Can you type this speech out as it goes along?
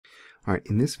All right,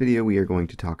 in this video we are going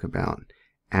to talk about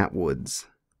Atwood's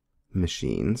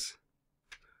machines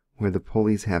where the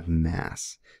pulleys have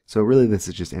mass. So really this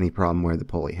is just any problem where the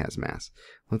pulley has mass.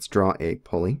 Let's draw a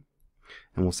pulley,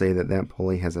 and we'll say that that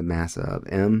pulley has a mass of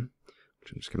m,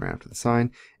 which I'm just going to write to the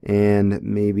side, and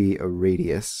maybe a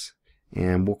radius,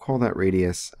 and we'll call that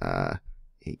radius a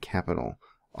capital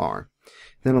R.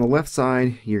 Then on the left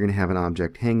side you're going to have an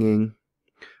object hanging.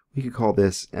 We could call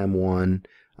this m1.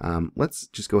 Let's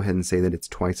just go ahead and say that it's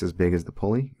twice as big as the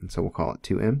pulley, and so we'll call it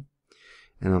 2m.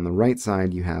 And on the right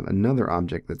side you have another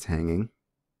object that's hanging,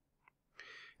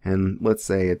 and let's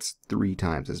say it's 3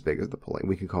 times as big as the pulley.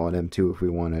 We could call it m2 if we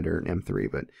wanted, or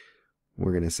m3, but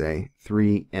we're going to say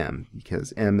 3m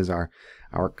because m is our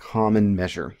common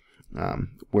measure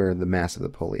where the mass of the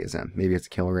pulley is m. Maybe it's a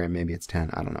kilogram, maybe it's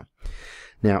 10, I don't know.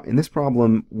 Now in this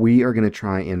problem we are going to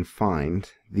try and find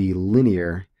the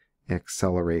linear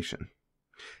acceleration.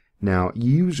 Now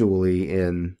usually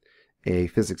in a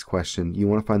physics question you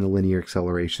want to find the linear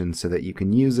acceleration so that you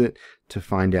can use it to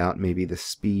find out maybe the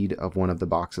speed of one of the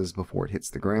boxes before it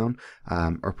hits the ground,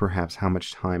 or perhaps how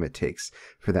much time it takes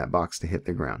for that box to hit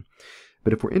the ground.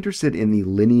 But if we're interested in the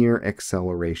linear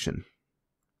acceleration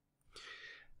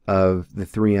of the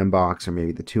 3m box or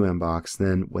maybe the 2m box,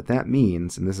 then what that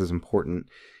means, and this is important,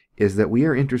 is that we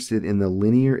are interested in the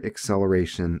linear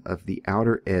acceleration of the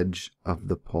outer edge of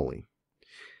the pulley.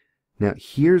 Now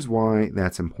here's why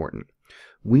that's important.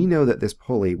 We know that this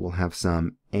pulley will have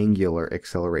some angular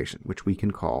acceleration, which we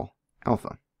can call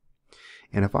alpha.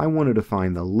 And if I wanted to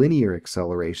find the linear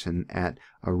acceleration at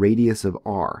a radius of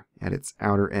r at its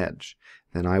outer edge,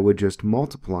 then I would just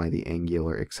multiply the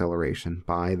angular acceleration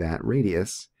by that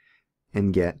radius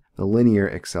and get the linear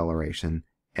acceleration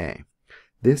a.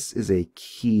 This is a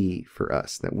key for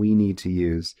us that we need to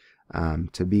use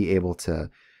to be able to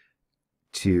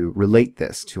relate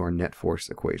this to our net force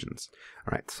equations.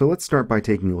 All right, so let's start by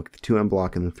taking a look at the 2m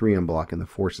block and the 3m block and the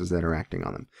forces that are acting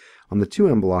on them. On the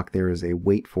 2m block there is a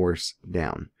weight force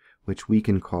down, which we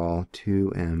can call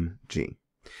 2mg.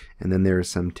 And then there is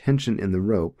some tension in the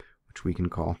rope, which we can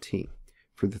call T.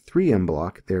 For the 3m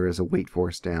block there is a weight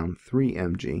force down,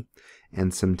 3mg,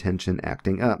 and some tension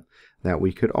acting up that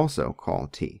we could also call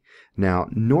T. Now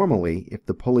normally if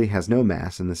the pulley has no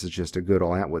mass, and this is just a good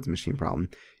old Atwood's machine problem,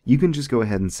 you can just go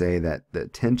ahead and say that the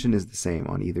tension is the same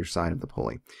on either side of the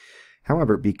pulley.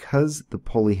 However, because the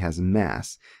pulley has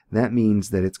mass, that means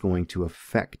that it's going to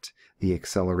affect the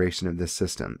acceleration of this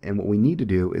system. And what we need to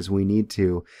do is we need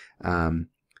to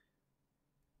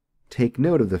take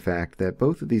note of the fact that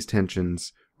both of these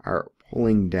tensions are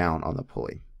pulling down on the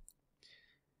pulley.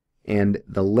 And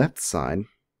the left side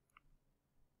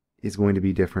is going to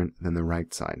be different than the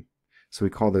right side. So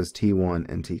we call those T1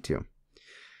 and T2.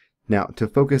 Now to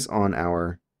focus on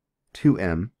our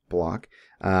 2m block,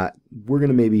 we're going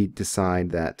to maybe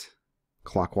decide that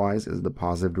clockwise is the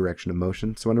positive direction of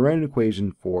motion. So when I write an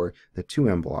equation for the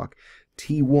 2m block,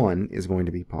 T1 is going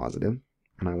to be positive,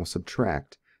 and I will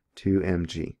subtract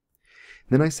 2mg.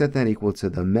 Then I set that equal to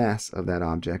the mass of that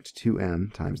object,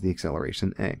 2m times the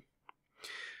acceleration a.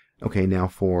 Okay, now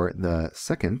for the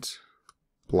second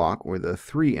block, or the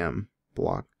 3m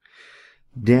block,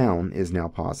 down is now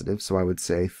positive, so I would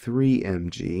say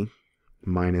 3mg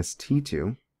minus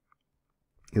T2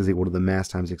 is equal to the mass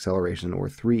times acceleration, or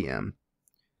 3m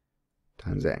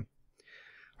times a.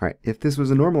 Alright, if this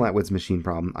was a normal Atwood's machine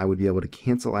problem, I would be able to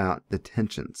cancel out the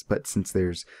tensions, but since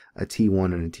there's a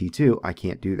T1 and a T2, I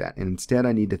can't do that. And instead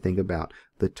I need to think about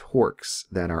the torques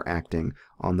that are acting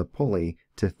on the pulley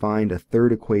to find a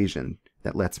third equation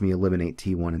that lets me eliminate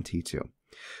T1 and T2.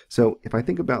 So if I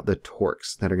think about the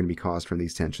torques that are going to be caused from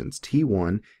these tensions,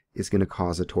 T1 is going to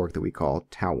cause a torque that we call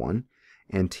tau1,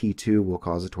 and T2 will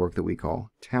cause a torque that we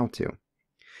call tau2.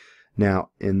 Now,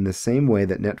 in the same way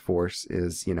that net force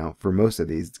is, for most of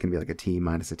these, it's going to be like a T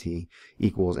minus a T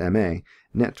equals ma,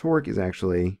 net torque is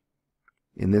actually,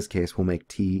 in this case, we'll make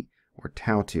T, or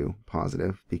tau2,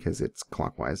 positive because it's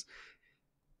clockwise,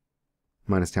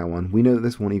 minus tau1. We know that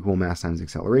this won't equal mass times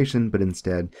acceleration, but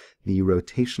instead the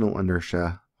rotational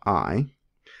inertia I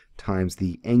times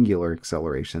the angular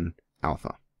acceleration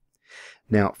alpha.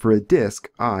 Now for a disk,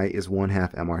 I is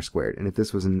 1/2 mr squared, and if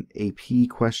this was an AP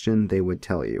question they would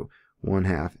tell you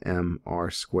 1/2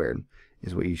 mr squared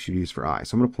is what you should use for I.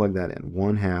 So I'm going to plug that in,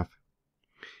 1/2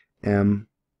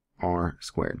 mr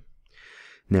squared.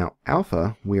 Now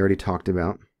alpha, we already talked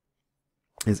about,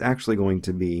 is actually going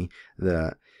to be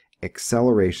the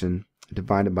acceleration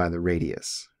divided by the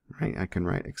radius, right? I can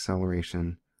write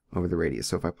acceleration over the radius.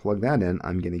 So if I plug that in,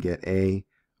 I'm going to get a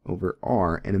over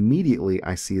r, and immediately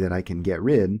I see that I can get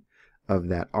rid of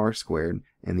that r squared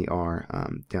and the r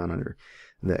down under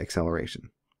the acceleration.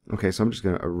 Okay, so I'm just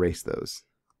going to erase those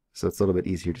so it's a little bit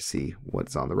easier to see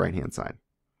what's on the right-hand side.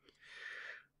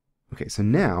 Okay, so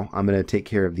now I'm going to take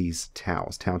care of these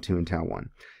taus, tau 2 and tau 1.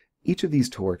 Each of these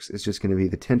torques is just going to be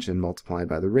the tension multiplied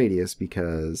by the radius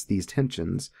because these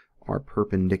tensions are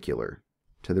perpendicular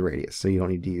to the radius, so you don't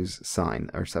need to use sine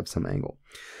or sub some angle.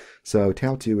 So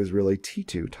tau 2 is really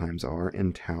T2 times R,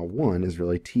 and tau 1 is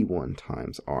really T1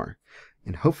 times R.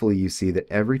 And hopefully you see that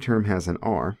every term has an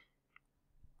R,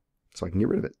 so I can get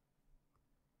rid of it.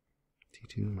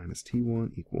 T2 minus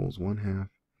T1 equals 1/2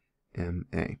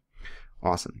 ma.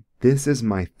 Awesome. This is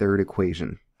my third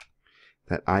equation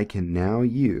that I can now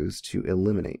use to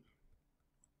eliminate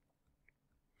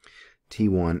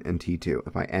T1 and T2.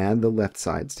 If I add the left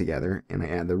sides together and I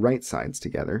add the right sides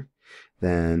together,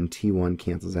 then T1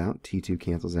 cancels out, T2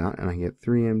 cancels out, and I get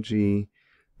 3mg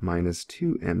minus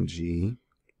 2mg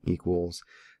equals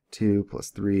 2 plus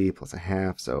 3 plus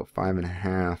 1/2, so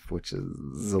 5.5, which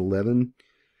is 11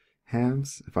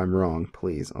 halves. If I'm wrong,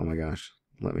 please, oh my gosh,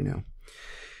 let me know.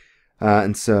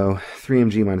 And so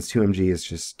 3mg minus 2mg is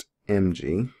just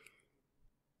mg.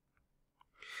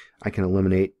 I can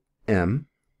eliminate m,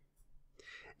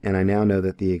 and I now know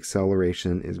that the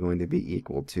acceleration is going to be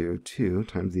equal to 2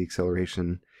 times the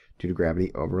acceleration due to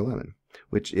gravity over 11,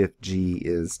 which if g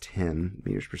is 10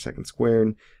 meters per second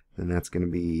squared, then that's going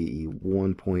to be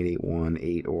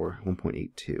 1.818 or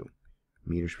 1.82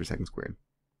 meters per second squared.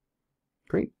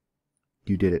 Great.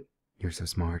 You did it. You're so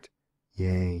smart.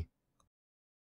 Yay.